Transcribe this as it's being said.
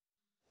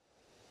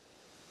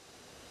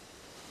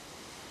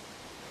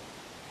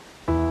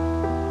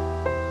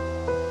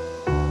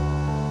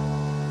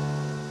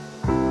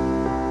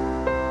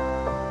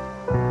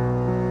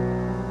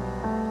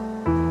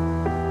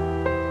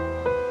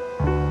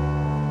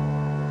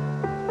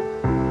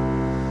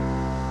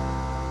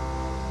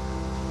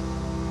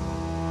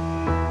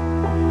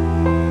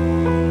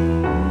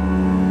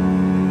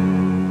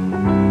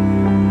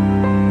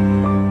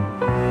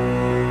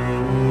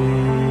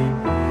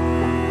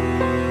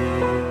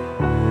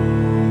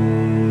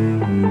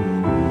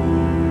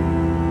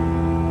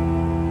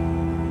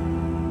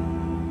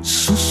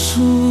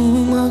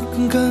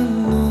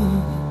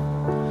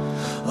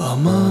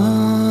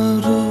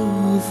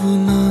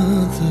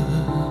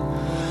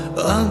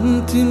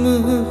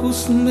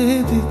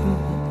හුස්මේදිත්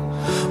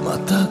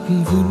මතක්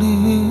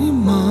වුණේ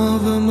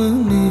මාවම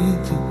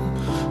නේද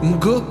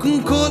ගොක්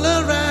කොළ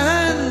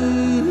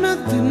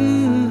රැන්නතින්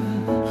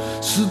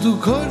සුදු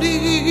කොඩි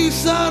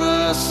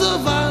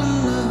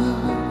සරසවන්න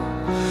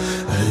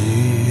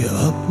ඇයි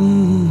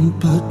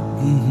අප්පච්චියාවේ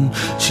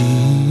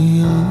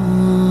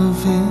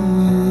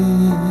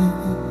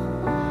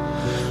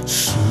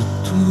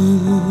සුදු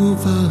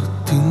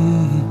වතින්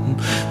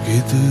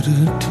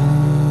ගෙදරට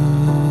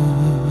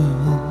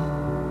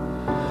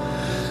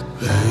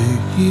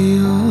ඇයි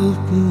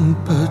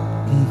අප්පච්චියාවේ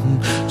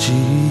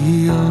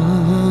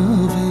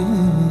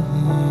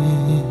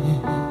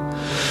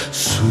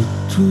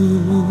සුදු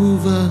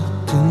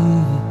වතින්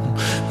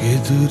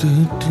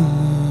ගෙදරට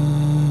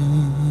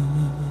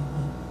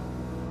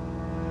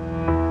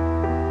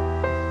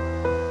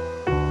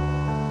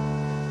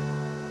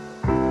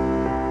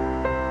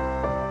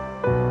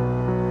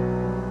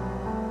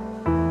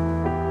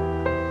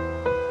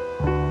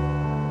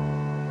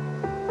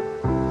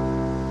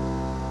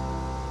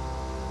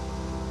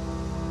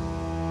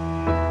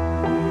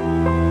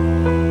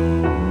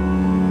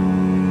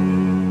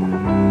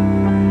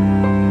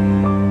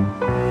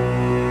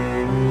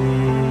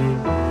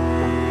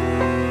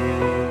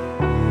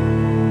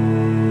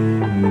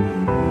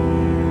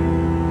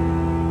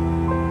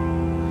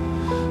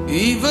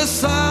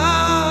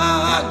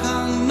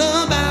ඉවසාගන්න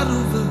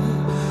බැරුව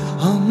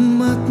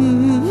අම්මත්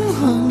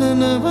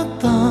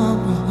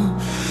හනනවතාම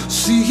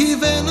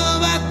සිහිවෙන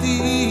වැති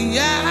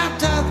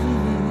ඇටත්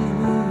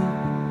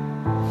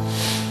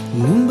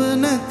නුඹ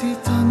නැති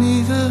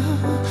තනිව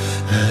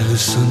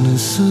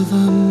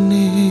ඇල්සනසවන්නේ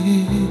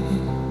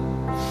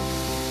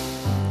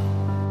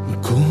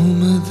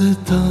කොහොමද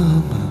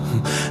තාම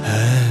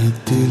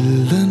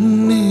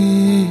ඇතිල්ලන්නේ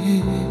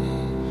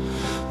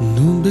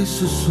නුඹේ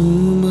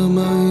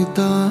සුසුමමයි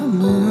තාම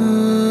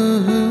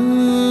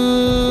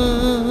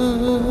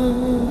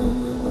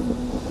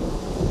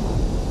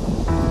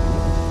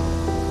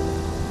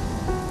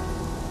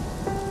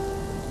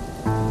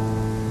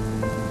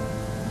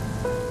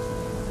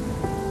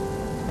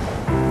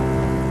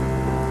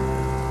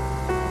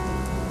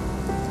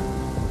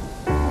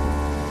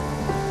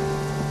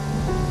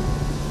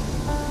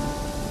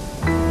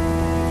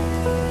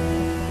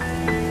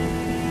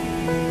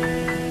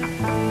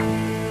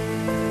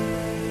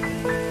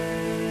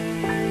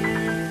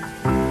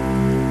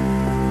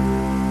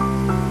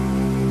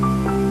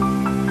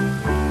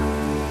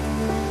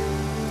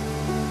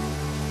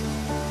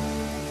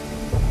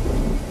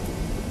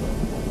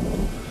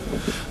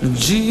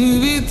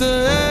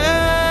ජීවිතේ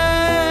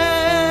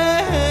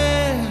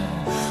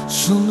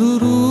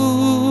සුඳුරු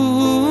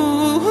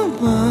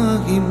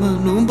මහිම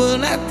නුඹ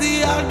නැති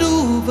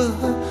අඩුව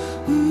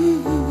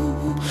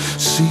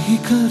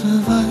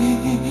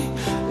සිහිකරවයි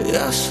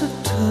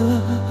යසට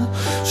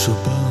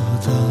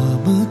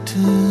සුපාදාමට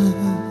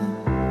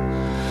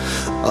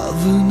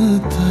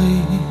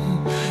අවනතයි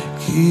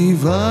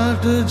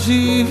කීවාට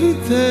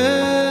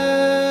ජීවිතේ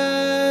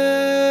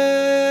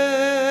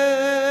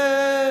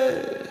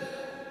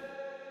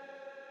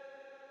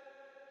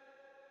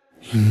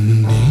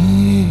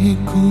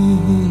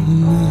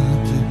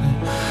කොහොමද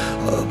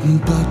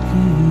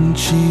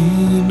අප්පච්චි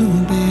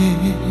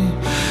නුඹේ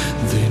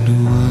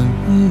වෙනුවන්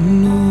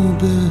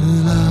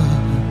නුඹලා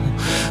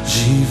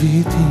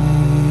ජීවිතේ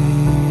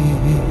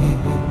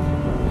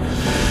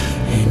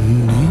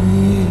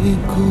ඉන්නේ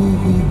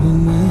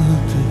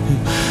කොහොමද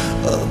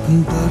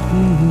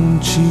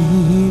අප්පච්චි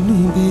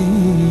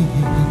නුඹේ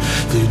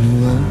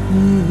වෙනුවන්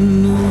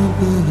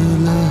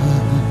නුඹලා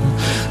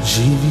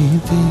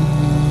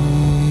ජීවිතේ